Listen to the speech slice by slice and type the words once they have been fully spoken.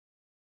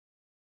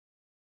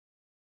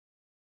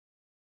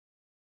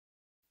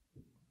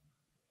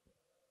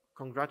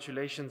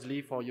Congratulations,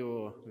 Lee, for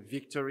your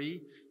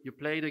victory. You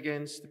played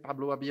against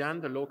Pablo Abian,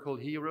 the local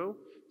hero.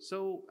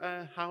 So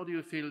how do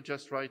you feel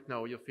just right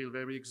now? You feel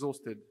very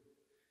exhausted.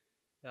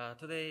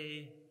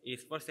 Today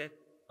is first set.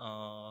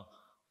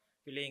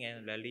 Feeling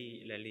and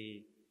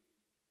really,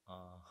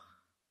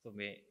 so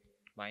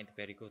mind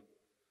very good.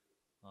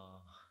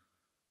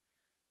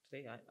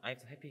 Today I'm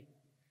so happy.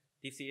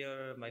 This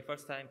year my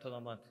first time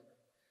tournament,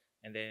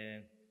 and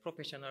then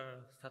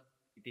professional start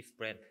this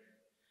brand.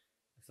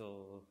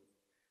 So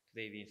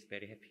today is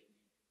very happy.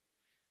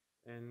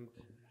 And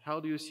how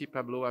do you see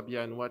Pablo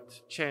Abian?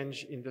 What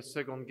changed in the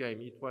second game?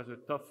 It was a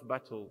tough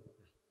battle.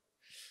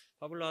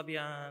 Pablo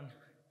Abian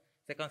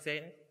second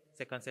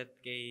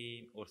set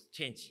game was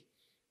change.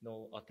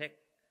 No attack,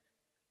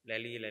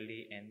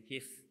 rally, and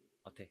his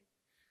attack.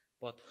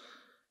 But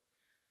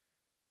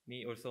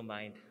me also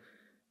mind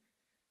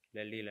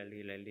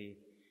rally,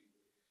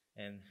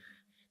 and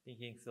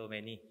thinking so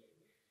many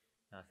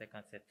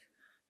second set.